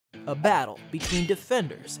a battle between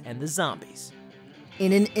defenders and the zombies.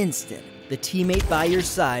 In an instant, the teammate by your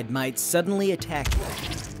side might suddenly attack you,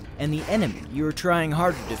 and the enemy you are trying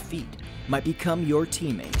hard to defeat might become your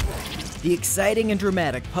teammate. The exciting and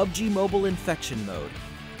dramatic PUBG Mobile Infection Mode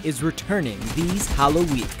is returning these Hollow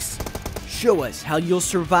Weeks. Show us how you'll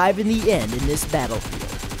survive in the end in this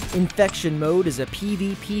battlefield. Infection Mode is a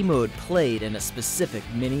PvP mode played in a specific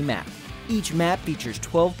mini-map. Each map features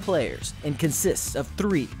 12 players and consists of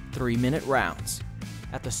 3 3-minute rounds.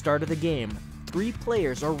 At the start of the game, 3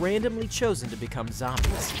 players are randomly chosen to become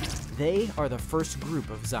zombies. They are the first group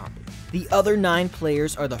of zombies. The other 9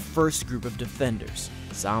 players are the first group of defenders.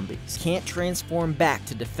 Zombies can't transform back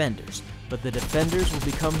to defenders, but the defenders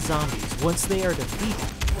will become zombies once they are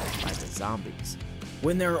defeated by the zombies.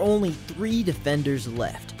 When there are only 3 defenders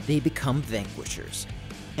left, they become vanquishers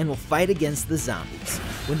and will fight against the zombies.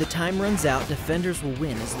 When the time runs out, defenders will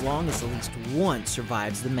win as long as at least one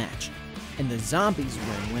survives the match, and the zombies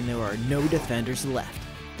win when there are no defenders left.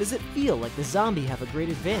 Does it feel like the zombie have a great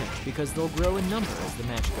advantage because they'll grow in number as the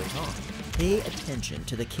match goes on? Pay attention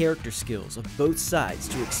to the character skills of both sides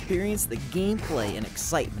to experience the gameplay and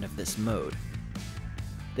excitement of this mode.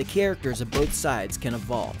 The characters of both sides can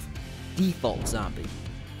evolve: Default Zombie,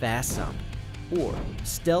 Fast Zombie, or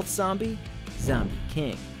Stealth Zombie, Zombie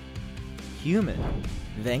King, Human,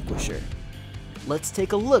 Vanquisher. Let's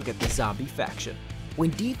take a look at the zombie faction.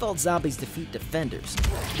 When default zombies defeat defenders,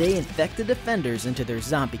 they infect the defenders into their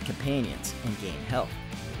zombie companions and gain health.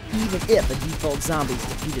 Even if a default zombie is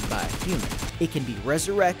defeated by a human, it can be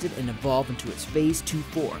resurrected and evolve into its Phase 2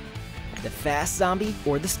 form, the Fast Zombie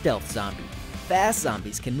or the Stealth Zombie. Fast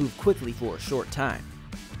zombies can move quickly for a short time,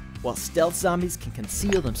 while stealth zombies can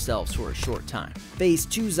conceal themselves for a short time. Phase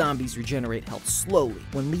 2 zombies regenerate health slowly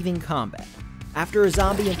when leaving combat. After a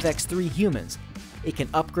zombie infects 3 humans, it can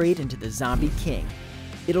upgrade into the Zombie King.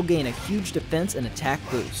 It'll gain a huge defense and attack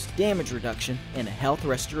boost, damage reduction, and a health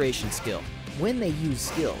restoration skill. When they use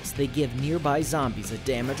skills, they give nearby zombies a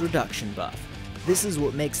damage reduction buff. This is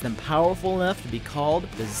what makes them powerful enough to be called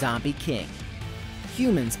the Zombie King.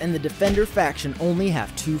 Humans and the Defender faction only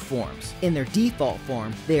have 2 forms. In their default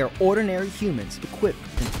form, they are ordinary humans equipped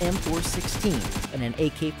with an M416 and an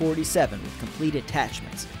AK-47 with complete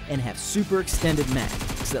attachments, and have super extended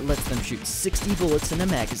mags that lets them shoot 60 bullets in a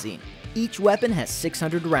magazine. Each weapon has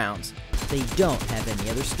 600 rounds. They don't have any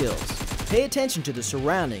other skills. Pay attention to the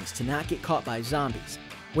surroundings to not get caught by zombies.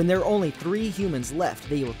 When there are only 3 humans left,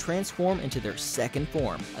 they will transform into their second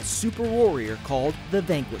form, a super warrior called the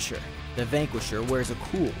Vanquisher. The Vanquisher wears a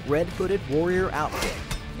cool red-hooded warrior outfit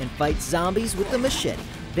and fights zombies with a machete.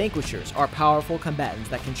 Vanquishers are powerful combatants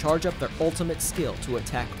that can charge up their ultimate skill to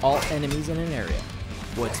attack all enemies in an area.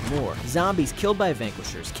 What's more, zombies killed by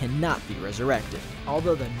Vanquishers cannot be resurrected.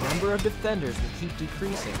 Although the number of defenders will keep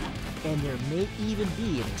decreasing, and there may even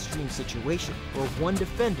be an extreme situation where one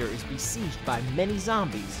defender is besieged by many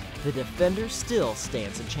zombies, the defender still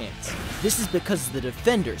stands a chance. This is because the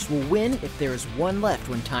defenders will win if there is one left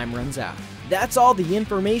when time runs out. That's all the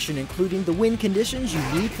information, including the win conditions you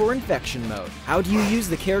need for Infection Mode. How do you use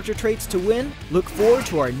the character traits to win? Look forward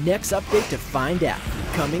to our next update to find out.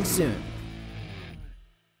 Coming soon.